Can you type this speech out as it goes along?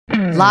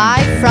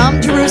Live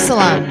from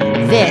Jerusalem,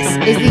 this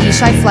is the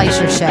Yishai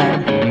Fleischer Show.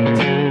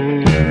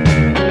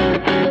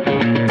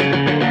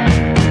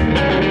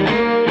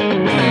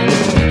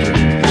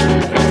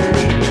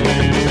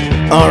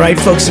 All right,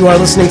 folks, you are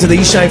listening to the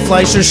Yishai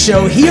Fleischer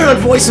Show here on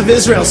Voice of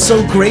Israel.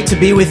 So great to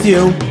be with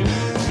you.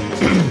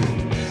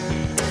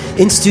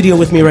 In studio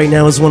with me right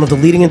now is one of the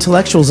leading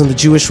intellectuals in the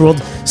Jewish world,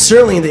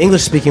 certainly in the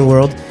English-speaking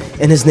world,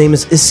 and his name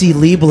is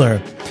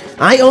Leibler.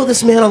 I owe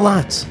this man a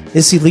lot.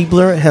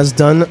 Leibler has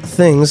done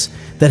things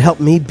that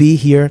helped me be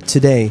here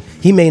today.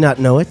 He may not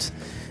know it,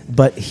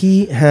 but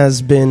he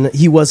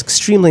was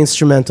extremely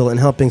instrumental in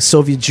helping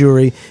Soviet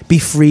Jewry be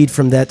freed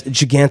from that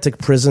gigantic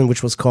prison,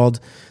 which was called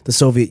the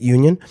Soviet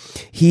Union.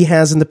 He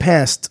has in the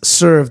past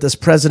served as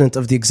president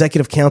of the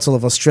Executive Council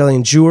of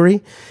Australian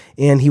Jewry,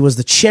 and he was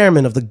the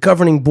chairman of the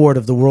governing board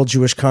of the World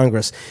Jewish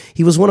Congress.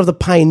 He was one of the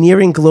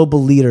pioneering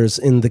global leaders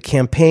in the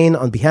campaign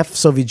on behalf of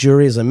Soviet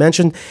Jewry, as I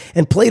mentioned,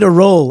 and played a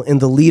role in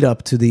the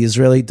lead-up to the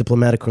Israeli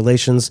diplomatic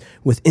relations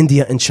with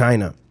India and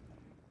China.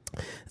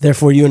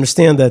 Therefore, you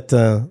understand that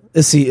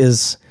Issi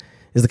is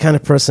the kind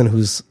of person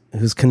who's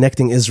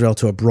connecting Israel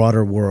to a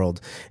broader world.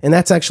 And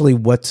that's actually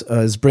what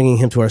is bringing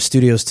him to our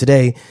studios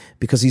today,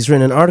 because he's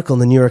written an article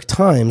in the New York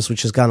Times,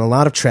 which has gotten a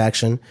lot of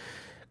traction,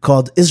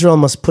 called Israel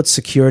Must Put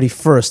Security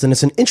First. And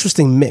it's an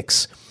interesting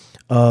mix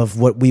of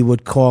what we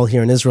would call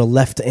here in Israel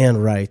left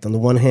and right. On the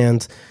one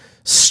hand,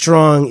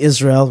 strong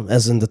Israel,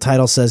 as in the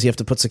title says, you have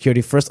to put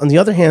security first. On the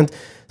other hand,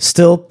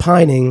 still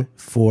pining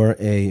for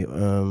a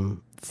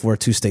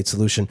two-state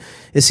solution.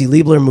 Issi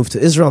Leibler moved to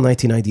Israel in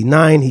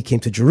 1999. He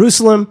came to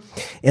Jerusalem,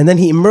 and then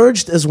he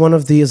emerged as one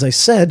of the, as I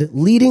said,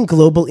 leading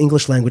global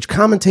English language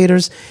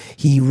commentators.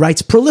 He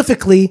writes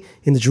prolifically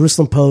in the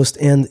Jerusalem Post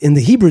and in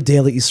the Hebrew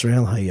daily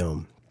Israel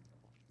Hayom.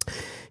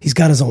 He's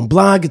got his own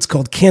blog. It's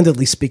called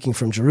Candidly Speaking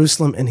from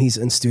Jerusalem, and he's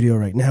in studio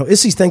right now.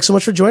 Issi, thanks so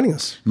much for joining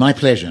us. My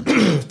pleasure.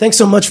 Thanks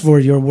so much for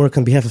your work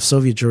on behalf of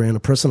Soviet Jewry on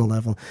a personal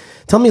level.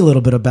 Tell me a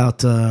little bit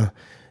about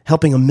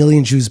helping 1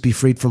 million Jews be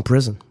freed from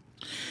prison.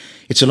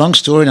 It's a long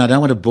story, and I don't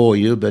want to bore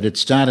you, but it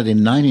started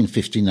in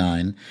 1959.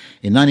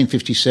 In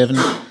 1957,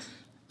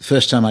 the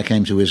first time I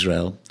came to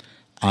Israel,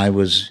 I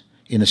was,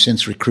 in a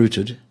sense,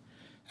 recruited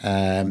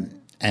and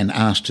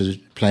asked to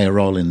play a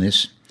role in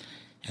this.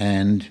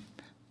 And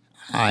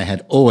I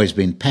had always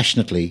been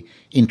passionately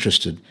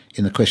interested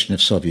in the question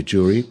of Soviet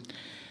Jewry.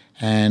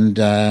 And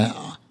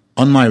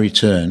on my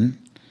return,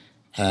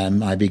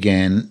 I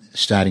began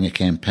starting a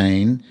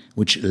campaign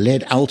which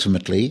led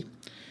ultimately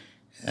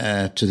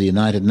to the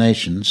United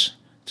Nations,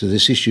 to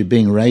this issue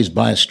being raised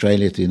by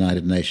Australia at the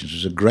United Nations. It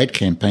was a great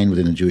campaign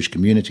within the Jewish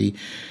community,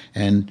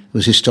 and it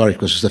was historic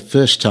because it was the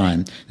first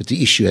time that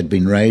the issue had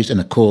been raised,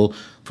 and a call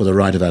for the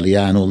right of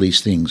Aliyah and all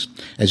these things.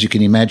 As you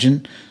can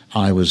imagine,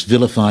 I was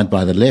vilified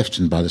by the left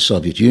and by the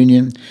Soviet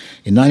Union.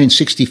 In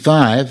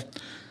 1965,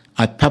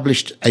 I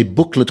published a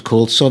booklet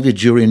called Soviet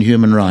Jewry and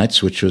Human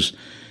Rights, which was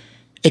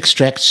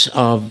extracts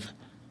of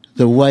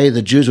the way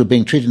the Jews were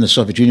being treated in the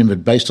Soviet Union,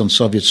 but based on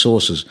Soviet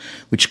sources,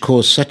 which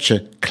caused such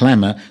a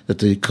clamour that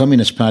the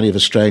Communist Party of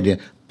Australia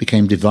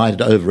became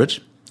divided over it.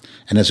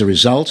 And as a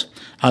result,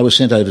 I was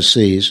sent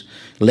overseas,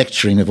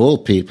 lecturing of all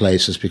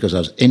places, because I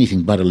was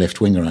anything but a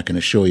left-winger, I can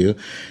assure you,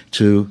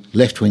 to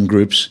left-wing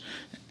groups,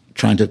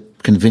 trying to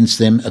convince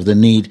them of the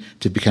need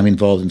to become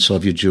involved in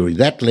Soviet Jewry.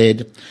 That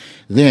led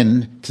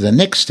then to the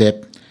next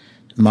step.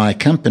 My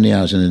company,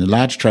 I was in a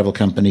large travel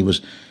company,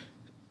 was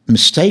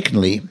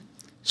mistakenly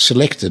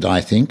selected,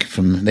 I think,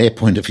 from their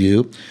point of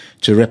view,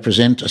 to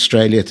represent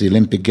Australia at the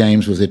Olympic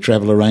Games with their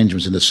travel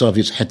arrangements, and the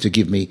Soviets had to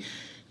give me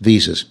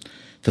visas.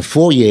 For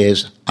 4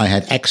 years, I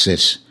had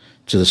access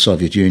to the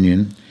Soviet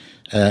Union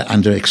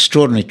under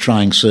extraordinarily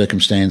trying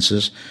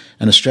circumstances,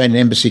 an Australian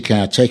embassy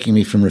car taking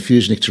me from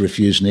refusnik to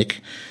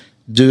refusnik,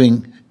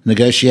 doing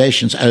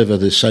negotiations over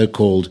the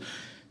so-called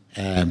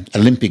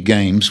Olympic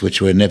Games,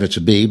 which were never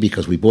to be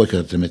because we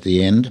boycotted them at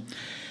the end,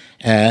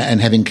 and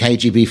having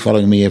KGB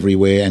following me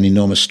everywhere and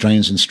enormous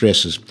strains and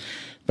stresses.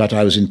 But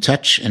I was in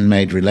touch and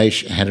had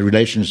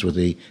relations with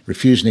the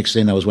refusniks.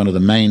 Then I was one of the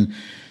main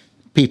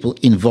people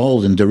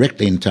involved and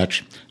directly in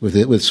touch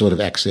with sort of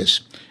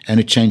access. And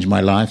it changed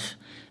my life.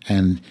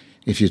 And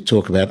if you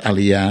talk about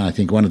Aliyah, I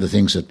think one of the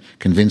things that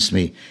convinced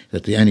me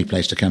that the only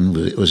place to come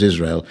was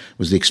Israel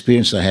was the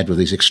experience I had with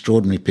these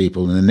extraordinary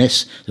people and the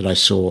nest that I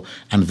saw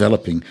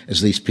enveloping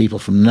as these people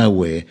from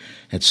nowhere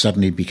had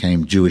suddenly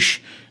became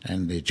Jewish,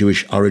 and their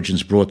Jewish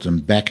origins brought them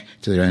back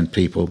to their own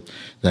people.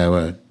 They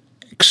were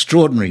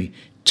extraordinary,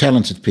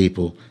 talented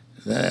people.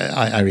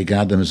 I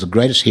regard them as the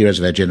greatest heroes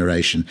of our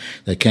generation.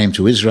 They came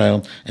to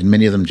Israel, and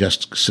many of them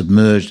just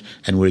submerged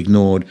and were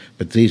ignored,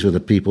 but these were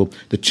the people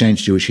that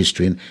changed Jewish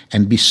history.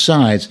 And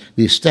besides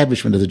the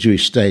establishment of the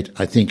Jewish state,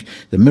 I think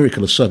the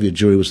miracle of Soviet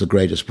Jewry was the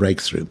greatest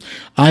breakthrough.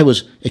 I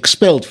was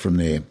expelled from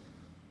there.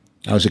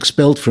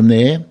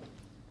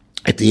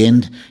 At the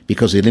end,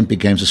 because the Olympic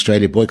Games,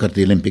 Australia boycotted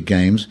the Olympic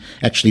Games,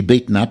 actually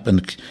beaten up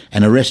and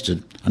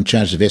arrested on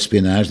charges of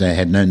espionage. They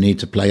had no need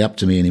to play up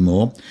to me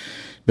anymore.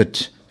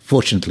 But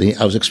fortunately,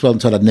 I was expelled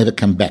and told I'd never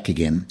come back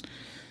again.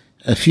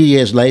 A few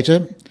years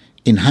later,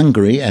 in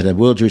Hungary at a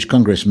World Jewish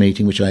Congress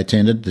meeting, which I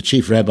attended, the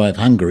chief rabbi of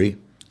Hungary,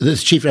 the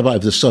chief rabbi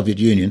of the Soviet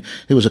Union,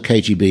 who was a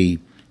KGB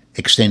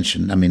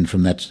extension,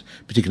 from that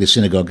particular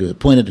synagogue,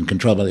 appointed and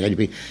controlled by the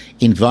KGB,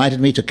 invited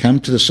me to come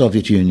to the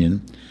Soviet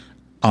Union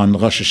on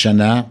Rosh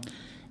Hashanah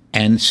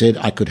and said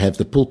I could have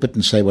the pulpit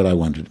and say what I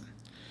wanted.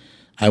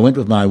 I went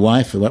with my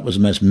wife for what was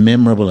the most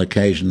memorable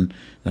occasion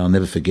that I'll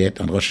never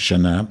forget on Rosh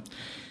Hashanah.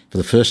 For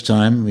the first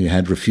time, we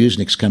had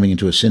refuseniks coming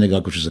into a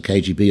synagogue, which was a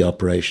KGB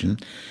operation.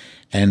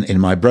 And in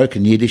my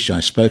broken Yiddish, I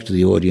spoke to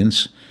the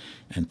audience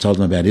and told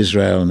them about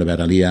Israel and about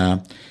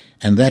Aliyah.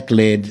 And that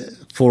led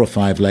 4 or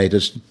 5 later,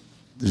 it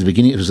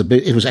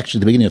was actually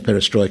the beginning of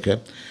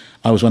Perestroika.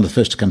 I was one of the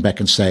first to come back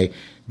and say,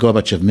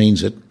 Gorbachev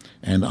means it.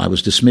 And I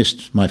was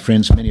dismissed.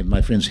 Many of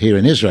my friends here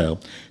in Israel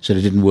said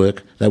it didn't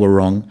work. They were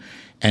wrong.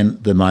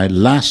 And my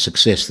last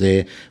success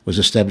there was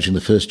establishing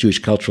the first Jewish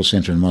cultural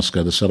center in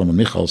Moscow, the Solomon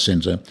Michal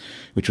Center,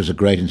 which was a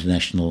great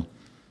international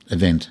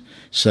event.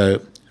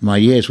 So my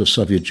years with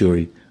Soviet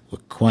Jewry were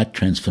quite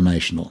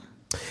transformational.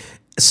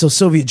 So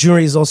Soviet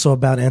Jewry is also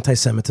about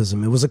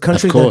anti-Semitism. It was a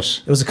country. Of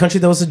course. It was a country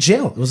that was a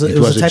jail. It was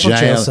a type of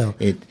jail cell.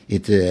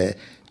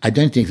 I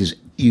don't think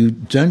you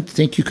don't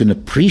think you can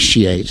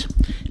appreciate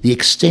the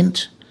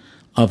extent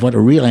of what a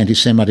real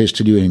anti-Semite is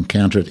till you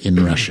encounter it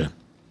in Russia.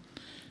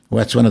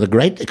 Well, that's one of the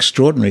great,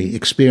 extraordinary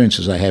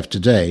experiences I have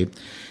today.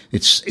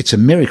 It's a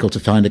miracle to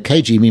find a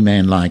KGB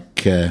man like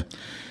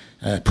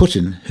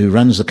Putin, who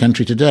runs the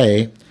country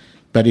today,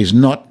 but is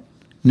not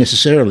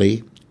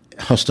necessarily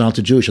hostile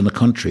to Jewish. On the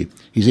contrary,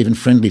 he's even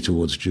friendly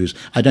towards Jews.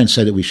 I don't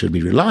say that we should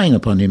be relying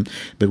upon him,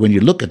 but when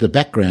you look at the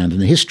background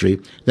and the history,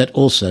 that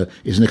also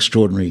is an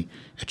extraordinary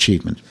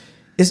achievement.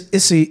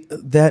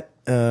 That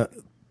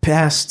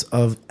past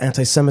of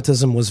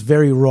anti-Semitism was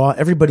very raw.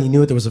 Everybody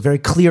knew it. There was a very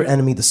clear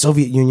enemy, the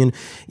Soviet Union.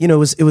 It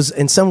was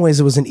in some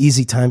ways it was an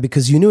easy time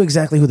because you knew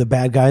exactly who the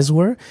bad guys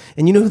were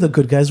and you knew who the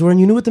good guys were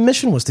and you knew what the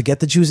mission was, to get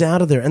the Jews out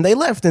of there. And they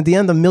left. At the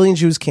end, 1 million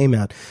Jews came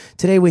out.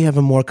 Today we have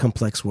a more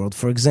complex world.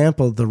 For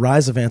example, the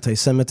rise of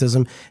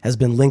anti-Semitism has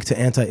been linked to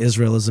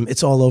anti-Israelism.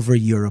 It's all over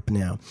Europe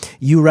now.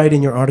 You write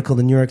in your article in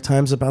the New York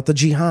Times about the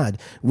jihad,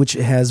 which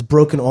has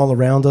broken all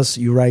around us.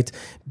 You write,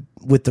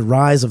 with the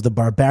rise of the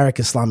barbaric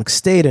Islamic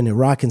State in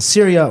Iraq and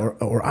Syria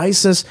or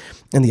ISIS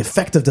and the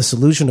effective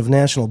dissolution of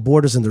national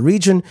borders in the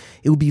region,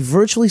 it would be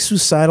virtually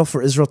suicidal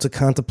for Israel to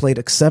contemplate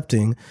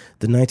accepting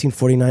the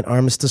 1949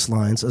 armistice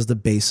lines as the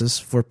basis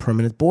for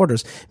permanent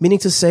borders, meaning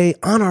to say,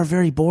 on our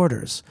very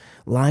borders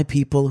lie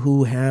people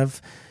who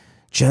have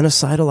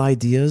genocidal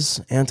ideas,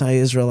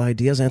 anti-Israel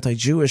ideas,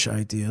 anti-Jewish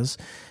ideas.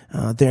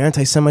 They're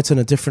anti-Semites in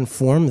a different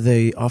form.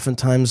 They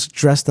oftentimes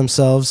dress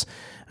themselves,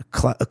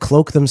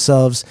 cloak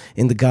themselves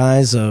in the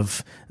guise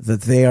of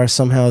that they are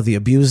somehow the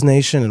abused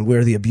nation and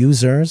we're the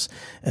abusers.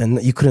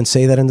 And you couldn't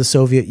say that in the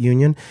Soviet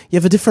Union. You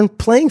have a different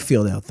playing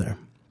field out there.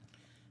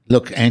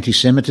 Look,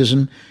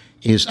 anti-Semitism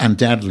is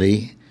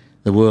undoubtedly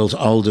the world's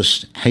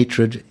oldest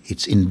hatred.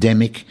 It's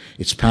endemic.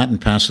 It's part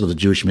and parcel of the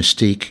Jewish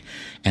mystique.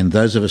 And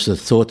those of us that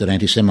thought that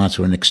anti-Semites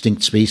were an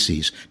extinct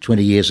species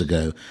 20 years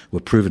ago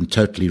were proven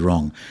totally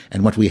wrong.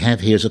 And what we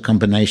have here is a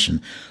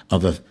combination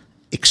of an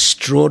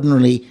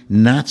extraordinarily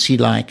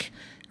Nazi-like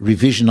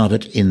revision of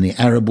it in the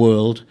Arab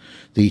world,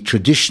 the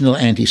traditional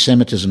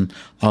anti-Semitism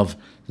of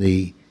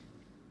the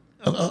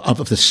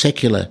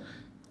secular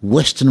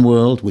Western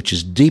world, which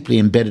is deeply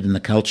embedded in the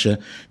culture,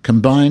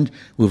 combined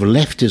with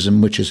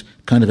leftism, which has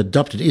kind of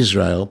adopted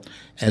Israel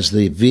as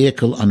the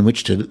vehicle on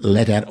which to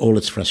let out all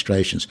its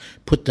frustrations.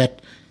 Put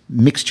that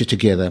mixture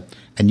together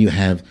and you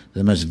have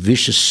the most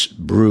vicious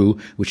brew,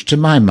 which to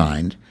my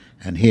mind,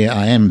 and here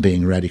I am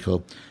being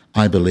radical,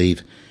 I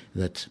believe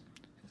that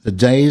the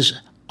days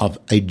of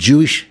a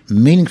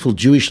meaningful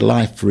Jewish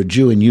life for a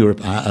Jew in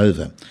Europe are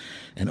over.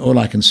 And all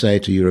I can say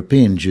to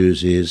European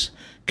Jews is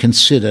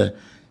consider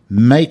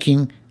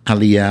making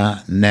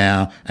Aliyah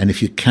now, and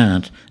if you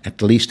can't,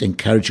 at least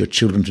encourage your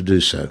children to do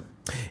so.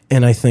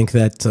 And I think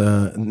that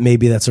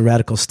maybe that's a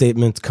radical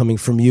statement coming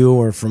from you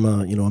or from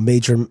a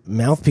major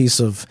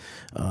mouthpiece of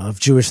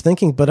Jewish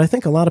thinking. But I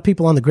think a lot of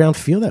people on the ground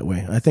feel that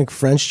way. I think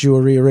French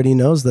Jewry already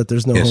knows that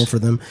there's no home for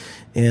them,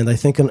 and I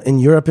think in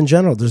Europe in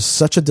general, there's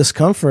such a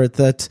discomfort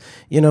that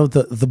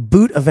the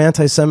boot of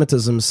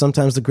anti-Semitism is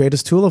sometimes the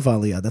greatest tool of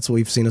Aliyah. That's what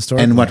we've seen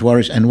historically. And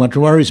what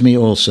worries me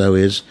also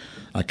is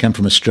I come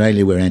from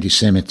Australia, where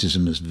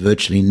anti-Semitism is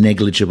virtually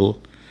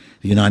negligible.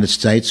 The United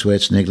States, where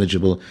it's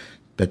negligible,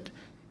 but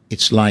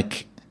it's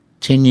like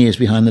 10 years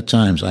behind the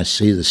times. I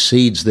see the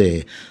seeds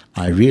there.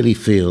 I really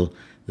feel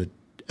that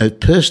a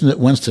person that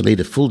wants to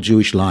lead a full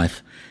Jewish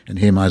life, and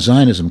here my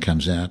Zionism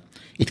comes out,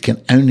 it can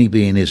only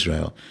be in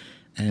Israel.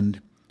 And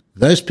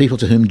those people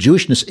to whom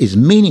Jewishness is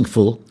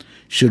meaningful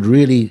should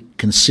really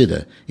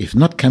consider, if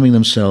not coming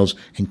themselves,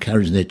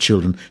 encouraging their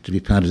children to be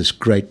part of this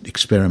great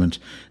experiment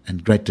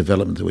and great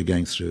development that we're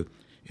going through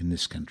in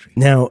this country.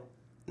 Now,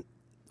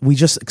 we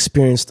just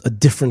experienced a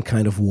different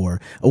kind of war,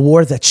 a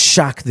war that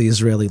shocked the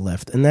Israeli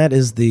left, and that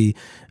is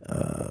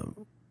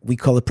we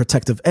call it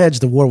protective edge,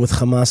 the war with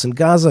Hamas in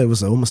Gaza. It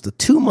was almost a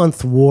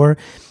 2-month war.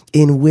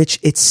 in which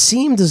it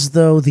seemed as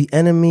though the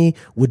enemy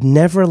would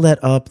never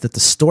let up, that the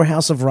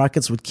storehouse of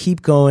rockets would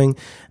keep going.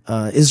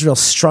 Israel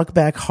struck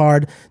back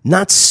hard,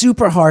 not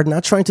super hard,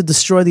 not trying to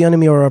destroy the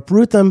enemy or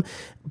uproot them,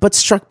 but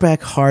struck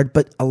back hard.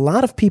 But a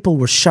lot of people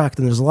were shocked,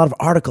 and there's a lot of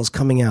articles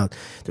coming out.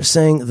 They're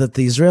saying that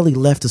the Israeli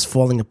left is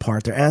falling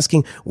apart. They're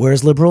asking,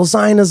 where's liberal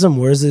Zionism?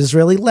 Where's the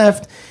Israeli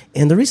left?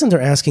 And the reason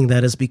they're asking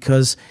that is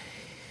because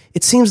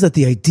it seems that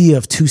the idea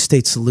of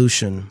two-state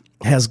solution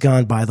has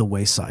gone by the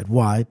wayside.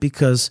 Why?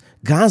 Because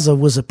Gaza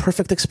was a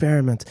perfect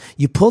experiment.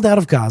 You pulled out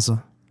of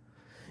Gaza.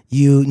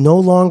 You no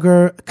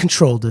longer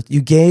controlled it.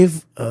 You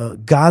gave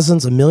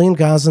Gazans, 1 million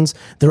Gazans,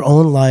 their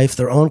own life,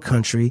 their own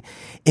country.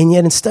 And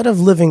yet, instead of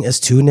living as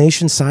two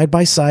nations side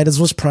by side, as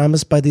was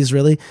promised by the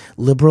Israeli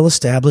liberal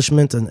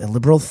establishment and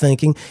liberal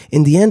thinking,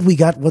 in the end, we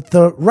got what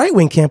the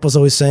right-wing camp was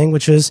always saying,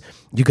 which is,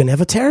 you're going to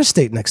have a terror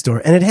state next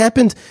door. And it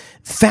happened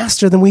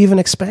faster than we even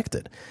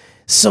expected.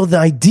 So the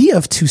idea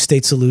of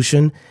two-state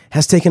solution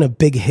has taken a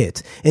big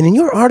hit. And in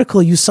your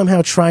article, you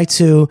somehow try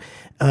to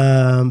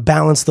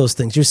balance those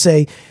things. You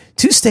say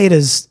two-state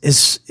is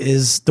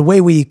the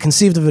way we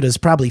conceived of it is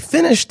probably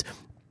finished.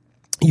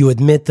 You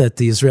admit that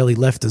the Israeli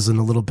left is in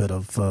a little bit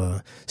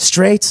of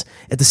straits.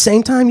 At the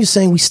same time, you're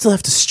saying we still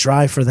have to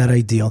strive for that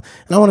ideal.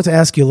 And I wanted to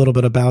ask you a little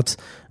bit about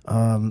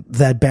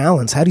that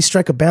balance. How do you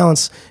strike a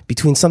balance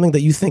between something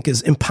that you think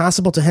is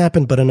impossible to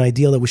happen, but an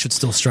ideal that we should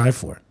still strive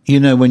for? You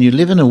know, when you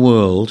live in a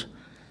world,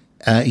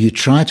 you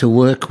try to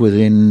work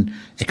within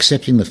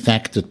accepting the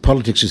fact that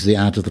politics is the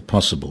art of the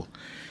possible.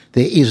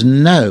 There is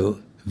no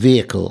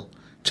vehicle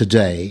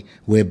today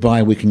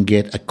whereby we can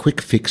get a quick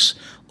fix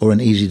or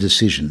an easy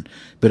decision.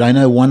 But I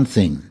know one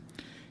thing.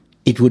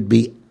 It would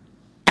be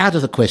out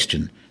of the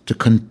question to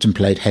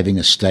contemplate having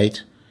a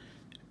state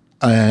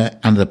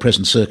under the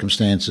present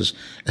circumstances,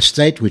 a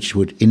state which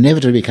would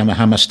inevitably become a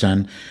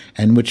Hamastan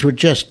and which would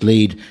just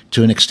lead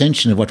to an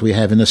extension of what we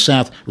have in the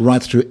south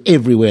right through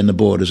everywhere in the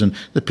borders. And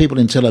the people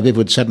in Tel Aviv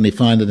would suddenly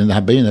find that in the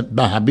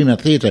Habima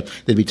Theatre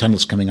there'd be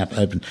tunnels coming up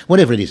open,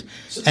 whatever it is.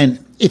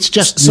 And it's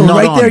just so not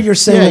right on. There you're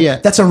saying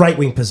that's a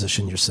right-wing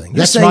position, you're saying.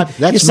 That's my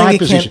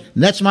position.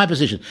 That's my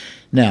position.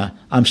 Now,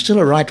 I'm still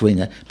a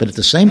right-winger, but at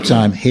the same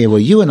time, here where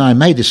you and I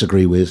may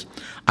disagree with,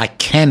 I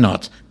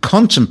cannot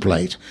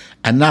contemplate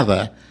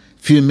another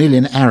few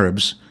million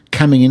Arabs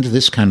coming into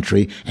this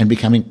country and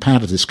becoming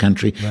part of this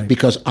country, right,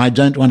 because I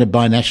don't want a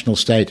binational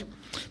state.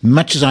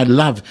 Much as I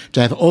love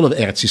to have all of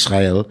Eretz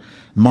Israel,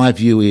 my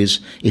view is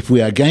if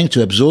we are going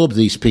to absorb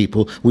these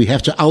people, we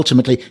have to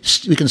ultimately,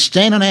 we can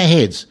stand on our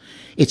heads.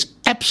 It's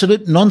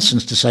absolute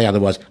nonsense to say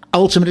otherwise.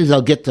 Ultimately,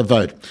 they'll get the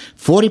vote.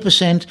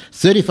 40%,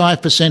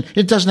 35%,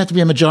 it doesn't have to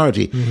be a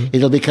majority. Mm-hmm.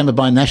 It'll become a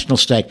binational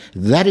state.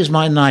 That is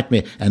my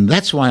nightmare. And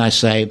that's why I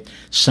say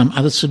some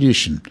other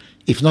solution.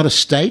 If not a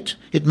state,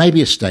 it may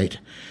be a state,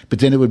 but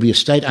then it would be a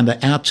state under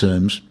our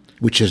terms,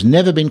 which has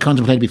never been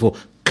contemplated before.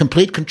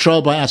 Complete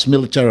control by us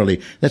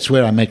militarily. That's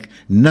where I make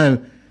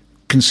no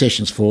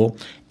concessions for,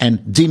 and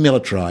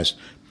demilitarized,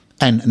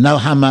 and no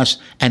Hamas,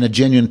 and a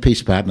genuine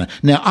peace partner.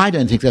 Now, I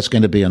don't think that's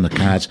going to be on the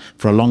cards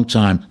for a long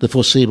time, the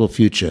foreseeable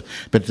future.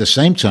 But at the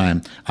same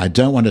time, I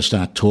don't want to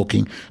start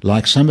talking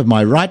like some of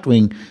my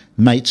right-wing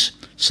mates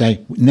say,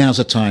 now's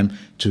the time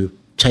to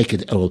take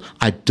it all.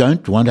 I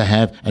don't want to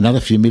have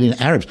another few million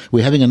Arabs.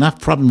 We're having enough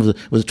problem with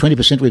the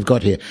 20% we've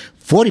got here.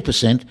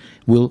 40%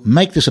 will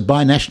make this a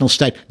binational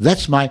state.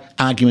 That's my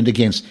argument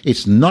against.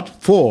 It's not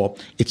for,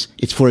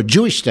 it's for a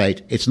Jewish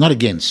state. It's not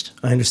against.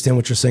 I understand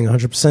what you're saying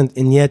 100%.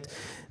 And yet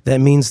that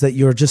means that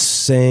you're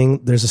just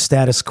saying there's a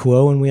status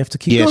quo and we have to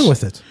keep going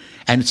with it.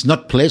 And it's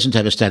not pleasant to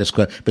have a status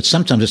quo, but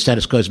sometimes a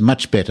status quo is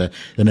much better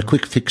than a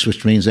quick fix,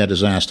 which means our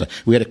disaster.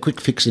 We had a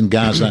quick fix in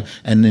Gaza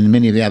and in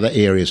many of the other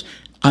areas.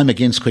 I'm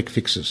against quick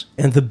fixes.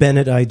 And the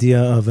Bennett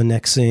idea of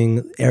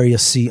annexing Area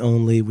C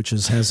only, which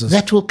has a...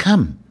 That will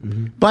come.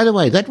 Mm-hmm. By the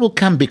way, that will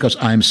come because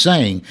I'm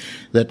saying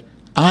that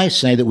I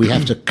say that we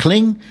have to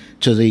cling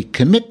to the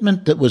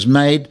commitment that was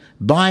made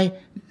by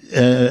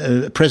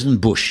President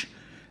Bush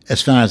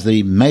as far as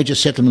the major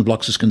settlement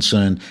blocks is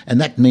concerned,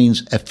 and that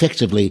means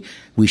effectively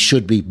we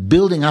should be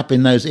building up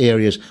in those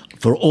areas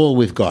for all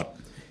we've got.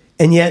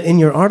 And yet in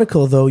your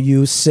article, though,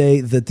 you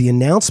say that the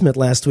announcement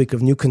last week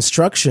of new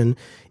construction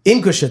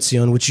in Gush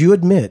Etzion, which you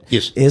admit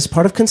is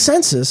part of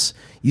consensus,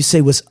 you say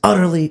was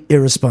utterly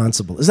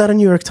irresponsible. Is that a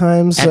New York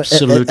Times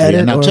Absolutely. Edit,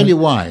 and I'll tell you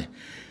why.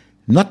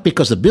 Not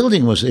because the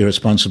building was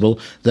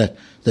irresponsible, the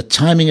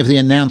timing of the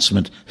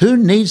announcement. Who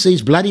needs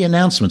these bloody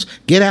announcements?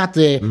 Get out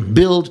there,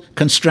 build,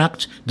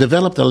 construct,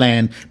 develop the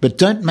land, but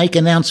don't make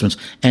announcements.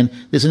 And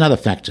there's another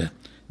factor.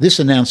 This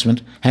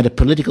announcement had a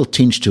political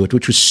tinge to it,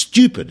 which was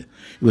stupid.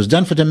 It was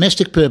done for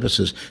domestic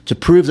purposes, to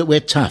prove that we're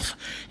tough.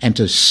 And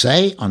to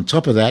say, on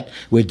top of that,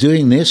 we're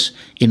doing this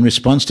in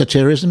response to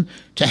terrorism,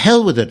 to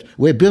hell with it.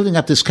 We're building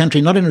up this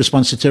country not in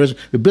response to terrorism.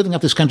 We're building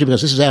up this country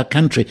because this is our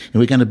country and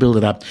we're going to build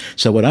it up.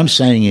 So what I'm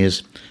saying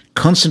is,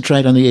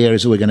 concentrate on the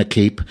areas that we're going to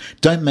keep,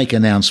 don't make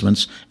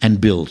announcements, and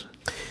build.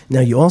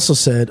 Now, you also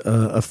said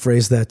a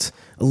phrase that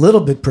a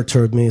little bit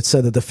perturbed me. It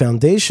said that the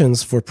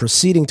foundations for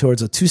proceeding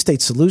towards a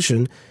two-state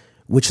solution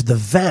which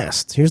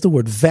here's the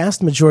word,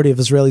 vast majority of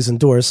Israelis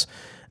endorse,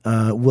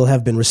 will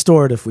have been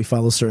restored if we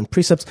follow certain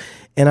precepts.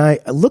 And I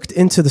looked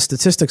into the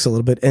statistics a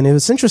little bit, and it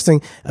was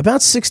interesting.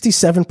 About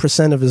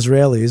 67% of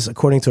Israelis,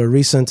 according to a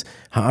recent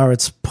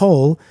Haaretz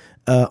poll,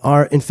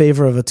 are in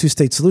favor of a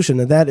two-state solution,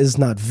 and that is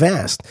not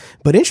vast.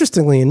 But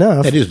interestingly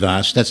enough... That is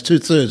vast. That's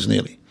two-thirds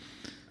nearly.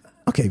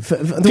 Okay.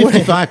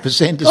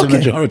 55% is a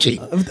majority.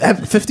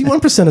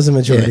 51% is a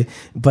majority. Yeah.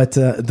 But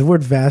the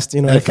word vast,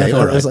 Okay,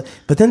 all right.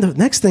 But then the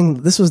next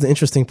thing, this was the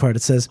interesting part,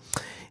 it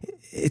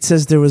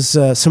says there was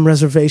some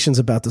reservations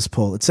about this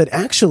poll. It said,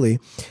 actually,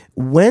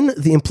 when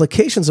the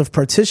implications of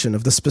partition,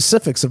 of the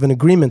specifics of an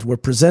agreement were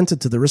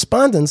presented to the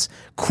respondents,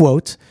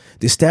 quote,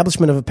 the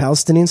establishment of a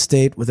Palestinian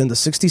state within the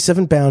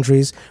 67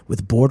 boundaries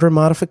with border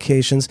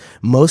modifications,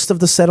 most of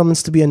the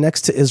settlements to be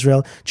annexed to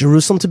Israel,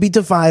 Jerusalem to be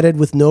divided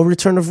with no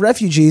return of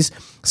refugees,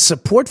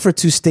 support for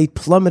two-state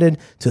plummeted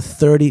to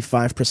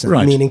 35%,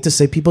 right. Meaning to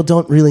say people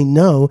don't really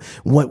know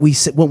what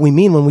we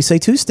mean when we say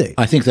two-state.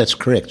 I think that's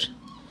correct.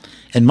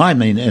 And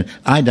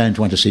I don't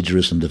want to see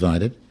Jerusalem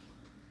divided.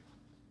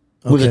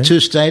 Okay. With a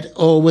two-state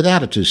or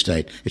without a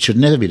two-state. It should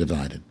never be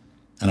divided.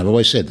 And I've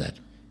always said that.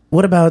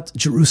 What about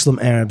Jerusalem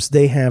Arabs?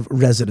 They have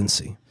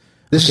residency.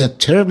 This is a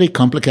terribly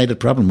complicated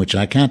problem, which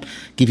I can't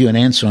give you an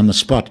answer on the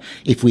spot.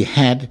 If we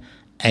had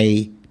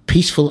a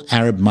peaceful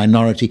Arab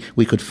minority,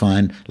 we could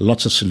find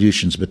lots of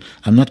solutions. But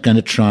I'm not going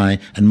to try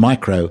and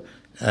microwave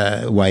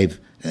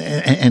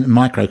and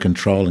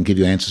micro-control and give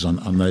you answers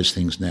on those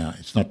things now.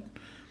 It's not...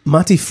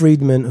 Mati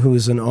Friedman, who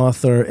is an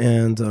author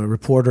and a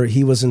reporter,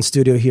 he was in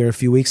studio here a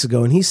few weeks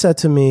ago, and he said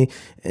to me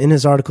in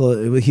his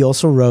article, he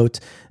also wrote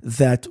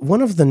that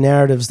one of the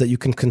narratives that you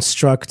can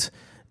construct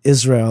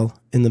Israel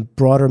in the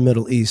broader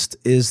Middle East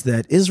is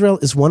that Israel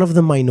is one of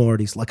the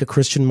minorities, like a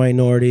Christian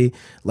minority,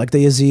 like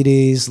the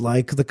Yazidis,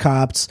 like the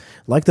Copts,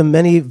 like the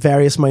many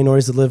various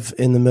minorities that live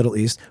in the Middle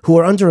East, who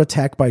are under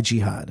attack by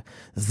jihad.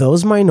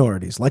 Those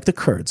minorities, like the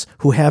Kurds,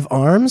 who have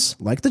arms,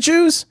 like the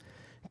Jews,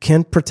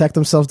 can protect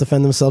themselves,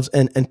 defend themselves,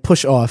 and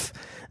push off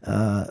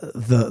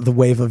the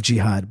wave of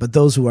jihad. But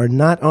those who are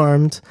not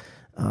armed,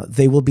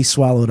 they will be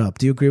swallowed up.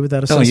 Do you agree with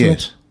that assessment? Oh,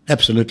 yes.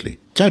 Absolutely.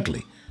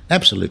 Totally.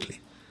 Absolutely.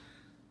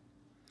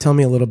 Tell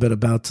me a little bit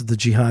about the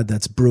jihad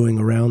that's brewing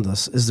around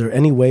us. Is there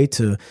any way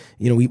to,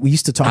 we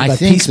used to talk about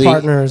peace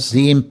partners.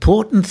 The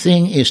important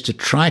thing is to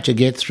try to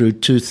get through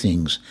two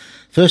things.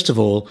 First of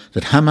all,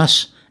 that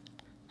Hamas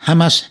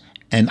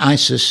and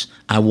ISIS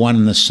are one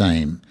and the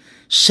same.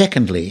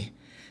 Secondly,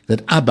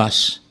 that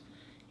Abbas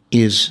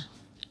is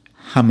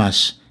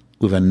Hamas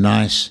with a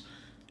nice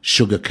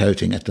sugar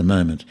coating at the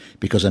moment,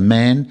 because a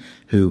man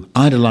who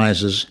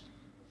idolizes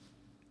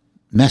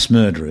mass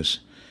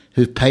murderers,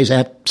 who pays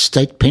out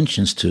state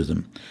pensions to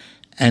them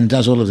and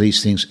does all of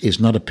these things is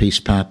not a peace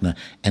partner.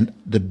 And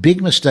the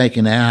big mistake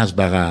in our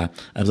Hasbara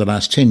over the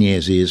last 10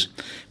 years is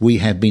we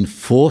have been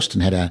forced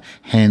and had our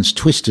hands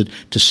twisted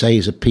to say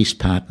he's a peace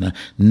partner,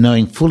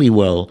 knowing fully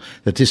well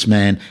that this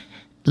man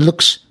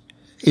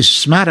is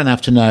smart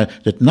enough to know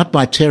that not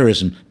by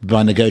terrorism, but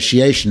by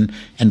negotiation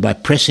and by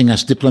pressing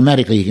us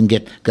diplomatically, he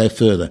can go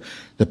further.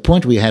 The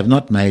point we have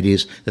not made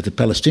is that the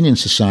Palestinian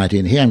society,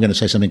 and here I'm going to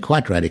say something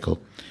quite radical,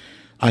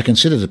 I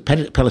consider the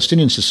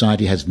Palestinian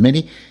society has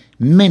many,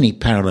 many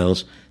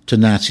parallels to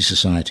Nazi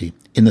society,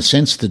 in the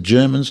sense that the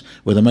Germans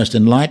were the most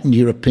enlightened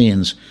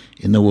Europeans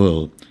in the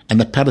world, and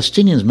the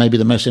Palestinians may be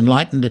the most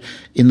enlightened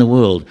in the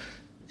world,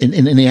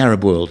 in the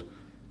Arab world.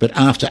 But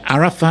after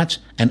Arafat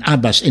and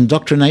Abbas'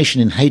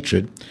 indoctrination in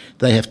hatred,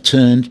 they have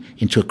turned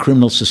into a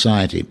criminal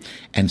society.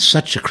 And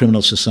such a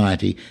criminal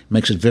society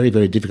makes it very,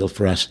 very difficult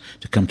for us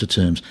to come to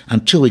terms.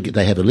 Until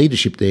they have a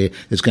leadership there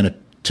that's going to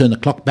turn the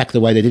clock back the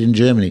way they did in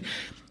Germany,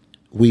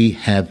 we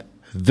have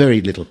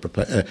very little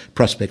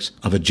prospects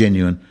of a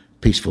genuine,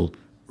 peaceful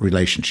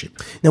relationship.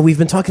 Now, we've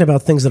been talking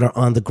about things that are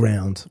on the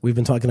ground. We've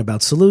been talking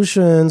about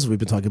solutions. We've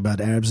been talking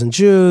about Arabs and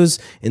Jews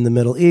in the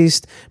Middle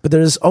East. But there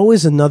is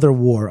always another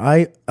war.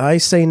 I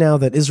say now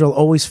that Israel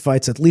always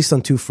fights at least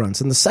on two fronts.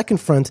 And the second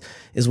front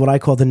is what I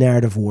call the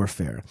narrative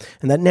warfare.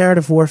 And that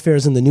narrative warfare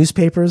is in the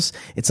newspapers.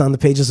 It's on the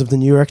pages of the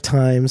New York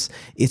Times.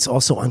 It's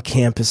also on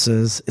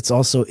campuses. It's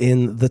also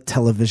in the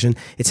television.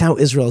 It's how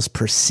Israel is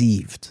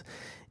perceived.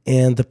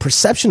 And the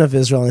perception of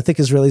Israel, and I think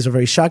Israelis are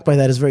very shocked by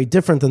that, is very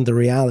different than the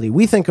reality.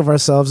 We think of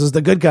ourselves as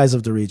the good guys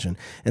of the region,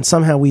 and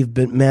somehow we've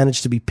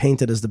managed to be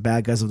painted as the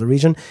bad guys of the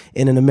region.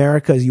 And in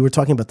America, you were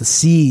talking about the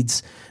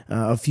seeds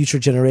of future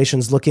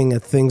generations looking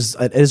at things,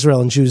 at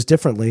Israel and Jews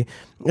differently.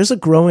 There's a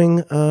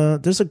growing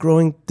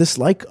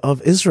dislike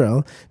of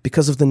Israel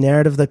because of the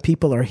narrative that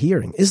people are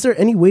hearing. Is there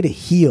any way to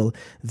heal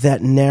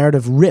that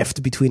narrative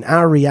rift between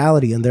our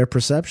reality and their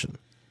perception?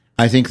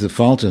 I think the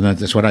fault, and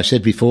that's what I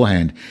said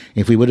beforehand,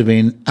 if we would have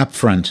been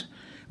upfront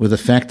with the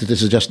fact that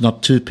this is just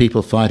not two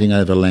people fighting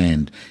over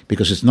land,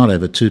 because it's not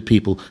over two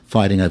people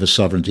fighting over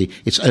sovereignty,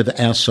 it's over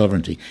our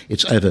sovereignty.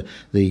 It's over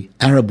the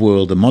Arab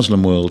world, the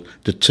Muslim world,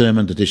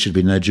 determined that there should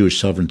be no Jewish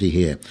sovereignty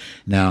here.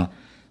 Now,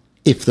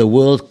 if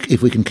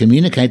we can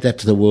communicate that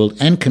to the world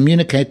and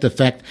communicate the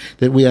fact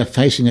that we are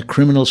facing a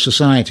criminal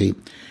society,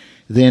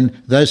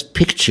 then those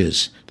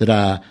pictures that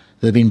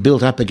have been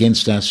built up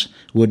against us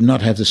would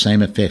not have the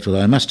same effect.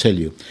 Although I must tell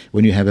you,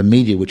 when you have a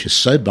media which is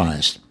so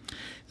biased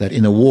that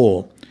in a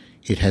war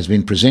it has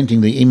been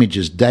presenting the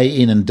images day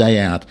in and day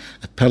out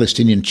of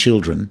Palestinian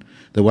children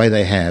the way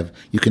they have,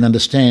 you can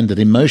understand that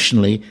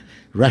emotionally,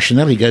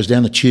 rationality goes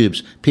down the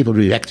tubes. People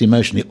react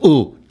emotionally.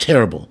 Oh,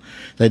 terrible.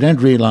 They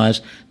don't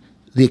realise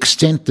the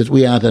extent that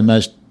we are the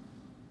most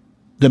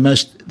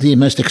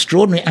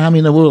extraordinary army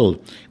in the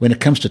world when it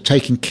comes to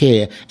taking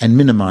care and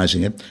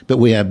minimising it, but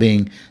we are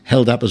being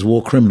held up as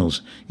war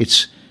criminals.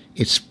 It's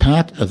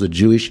part of the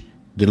Jewish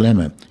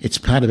dilemma. It's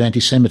part of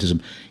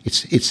anti-Semitism.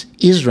 It's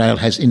Israel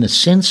has, in a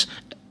sense,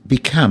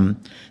 become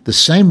the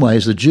same way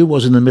as the Jew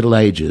was in the Middle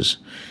Ages,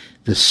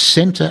 the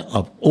centre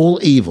of all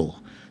evil.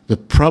 The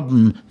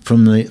problem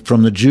from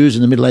the Jews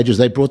in the Middle Ages,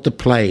 they brought the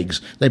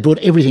plagues. They brought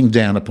everything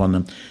down upon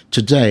them.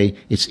 Today,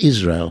 it's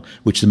Israel,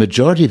 which the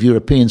majority of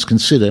Europeans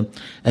consider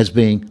as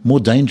being more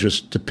dangerous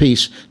to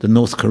peace than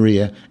North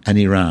Korea and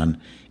Iran.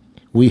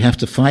 We have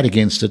to fight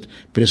against it,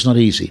 but it's not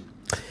easy.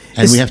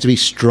 And we have to be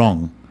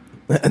strong.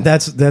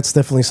 That's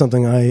definitely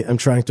something I am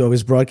trying to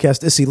always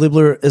broadcast. Issi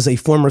Leibler is a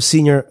former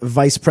senior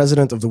vice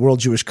president of the World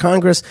Jewish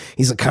Congress.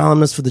 He's a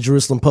columnist for the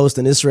Jerusalem Post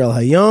and Israel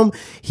Hayom.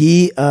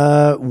 He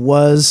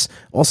was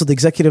also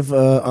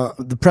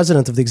the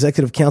president of the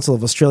Executive Council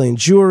of Australian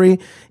Jewry,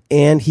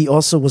 and he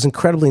also was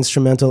incredibly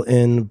instrumental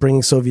in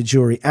bringing Soviet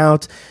Jewry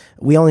out.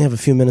 We only have a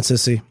few minutes,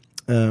 Issi.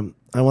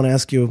 I want to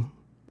ask you,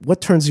 what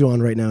turns you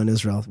on right now in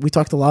Israel? We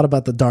talked a lot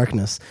about the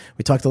darkness.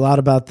 We talked a lot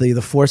about the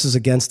forces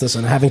against us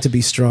and having to be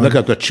strong. Look,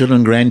 I've got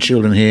children,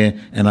 grandchildren here,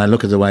 and I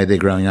look at the way they're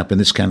growing up in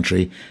this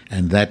country,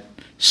 and that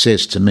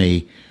says to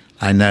me,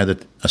 I know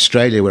that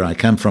Australia, where I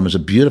come from, is a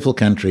beautiful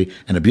country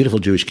and a beautiful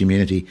Jewish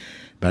community,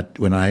 but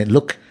when I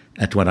look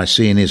at what I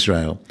see in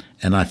Israel,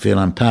 and I feel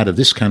I'm part of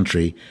this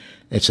country,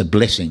 it's a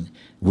blessing.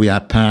 We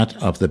are part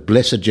of the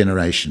blessed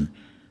generation.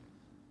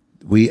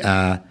 We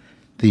are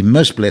the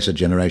most blessed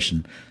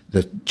generation,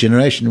 the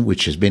generation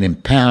which has been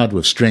empowered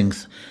with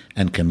strength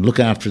and can look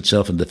after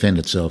itself and defend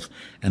itself.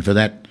 And for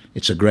that,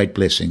 it's a great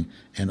blessing.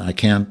 And I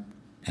count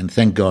and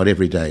thank God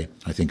every day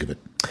I think of it.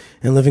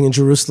 And living in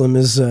Jerusalem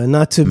is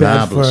not too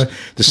bad. Marvelous.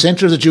 The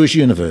center of the Jewish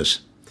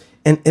universe.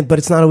 But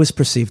it's not always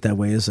perceived that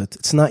way, is it?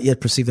 It's not yet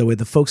perceived that way.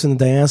 The folks in the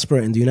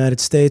diaspora in the United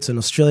States and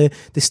Australia,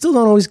 they still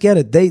don't always get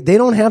it. They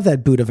don't have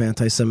that boot of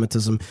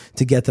anti-Semitism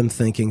to get them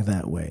thinking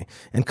that way.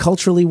 And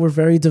culturally, we're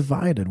very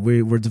divided.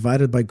 We're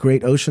divided by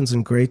great oceans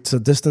and great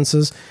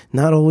distances.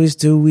 Not always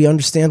do we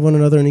understand one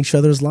another and each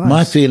other's lives.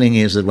 My feeling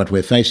is that what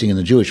we're facing in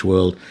the Jewish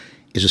world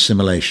is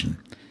assimilation.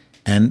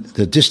 And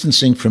the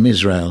distancing from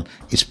Israel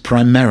is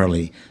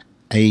primarily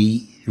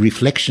a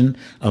reflection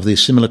of the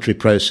assimilatory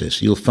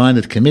process. You'll find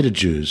that committed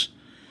Jews,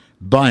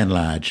 by and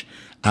large,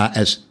 are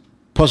as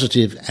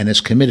positive and as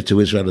committed to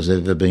Israel as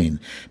they've ever been.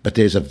 But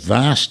there's a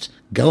vast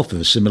gulf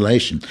of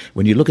assimilation.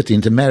 When you look at the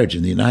intermarriage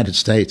in the United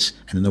States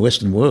and in the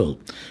Western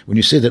world, when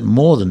you see that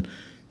more than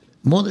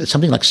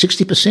something like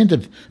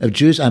 60% of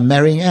Jews are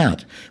marrying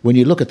out. When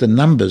you look at the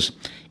numbers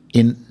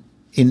in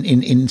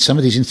some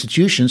of these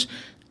institutions,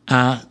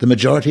 the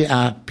majority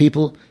are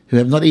people who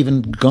have not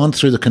even gone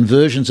through the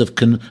conversions of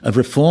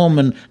reform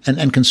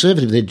and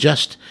conservative. They're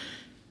just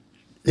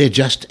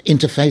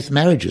interfaith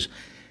marriages,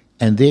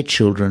 and their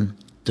children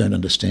don't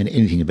understand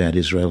anything about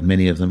Israel.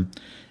 Many of them,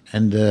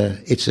 and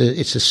it's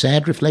a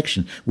sad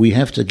reflection. We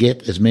have to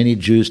get as many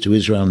Jews to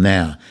Israel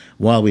now,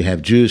 while we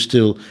have Jews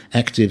still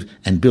active,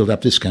 and build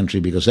up this country,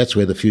 because that's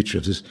where the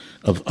future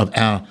of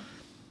our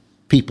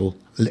people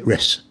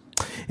rests.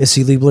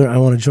 Issi Leibler, I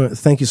want to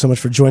thank you so much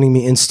for joining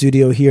me in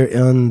studio here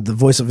on the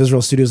Voice of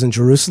Israel studios in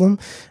Jerusalem.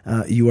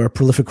 You are a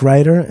prolific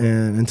writer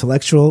and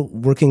intellectual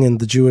working in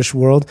the Jewish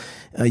world.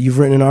 You've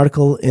written an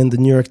article in the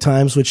New York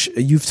Times, which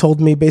you've told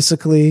me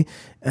basically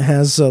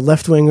has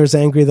left-wingers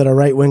angry that a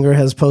right-winger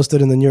has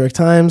posted in the New York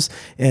Times,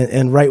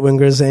 and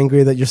right-wingers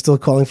angry that you're still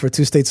calling for a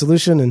two-state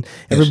solution, and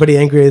everybody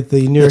angry at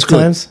the New York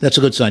Times. That's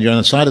a good sign. You're on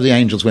the side of the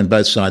angels when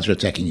both sides are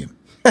attacking you.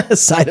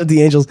 Side of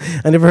the angels.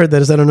 I never heard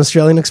that. Is that an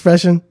Australian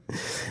expression?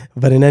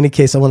 But in any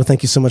case, I want to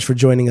thank you so much for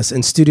joining us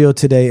in studio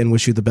today and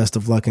wish you the best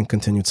of luck and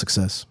continued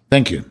success.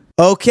 Thank you.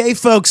 Okay,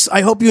 folks,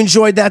 I hope you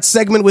enjoyed that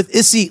segment with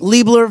Issi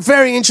Leibler.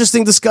 Very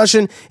interesting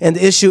discussion. And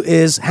the issue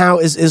is, how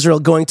is Israel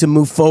going to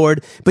move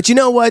forward? But you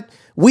know what?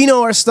 We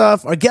know our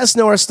stuff. Our guests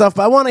know our stuff.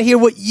 But I want to hear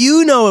what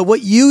you know and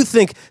what you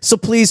think. So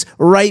please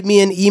write me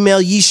an email,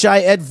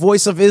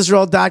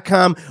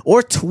 yishai@voiceofisrael.com,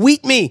 or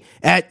tweet me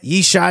at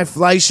Yishai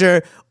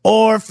Fleischer,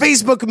 or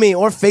Facebook me,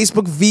 or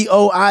Facebook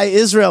VOI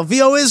Israel.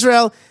 VO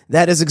Israel,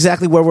 that is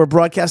exactly where we're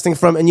broadcasting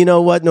from. And you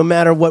know what? No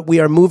matter what, we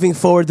are moving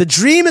forward. The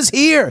dream is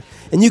here,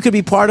 and you could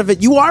be part of it.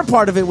 You are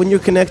part of it when you're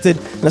connected,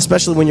 and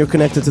especially when you're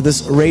connected to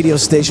this radio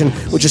station,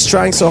 which is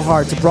trying so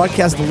hard to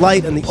broadcast the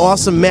light and the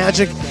awesome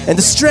magic and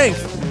the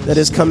strength that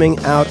is coming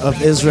out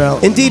of Israel.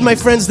 Indeed, my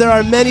friends, there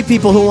are many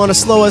people who want to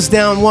slow us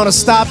down, want to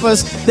stop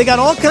us. They got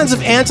all kinds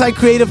of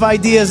anti-creative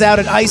ideas out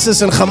at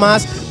ISIS and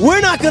Hamas.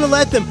 We're not going to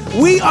let them.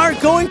 We are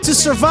going to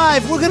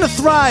survive. We're going to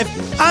thrive.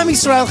 I'm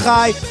Israel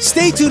Chai.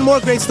 Stay tuned. More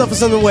great stuff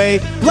is on the way.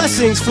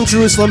 Blessings from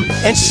Jerusalem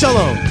and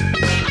shalom.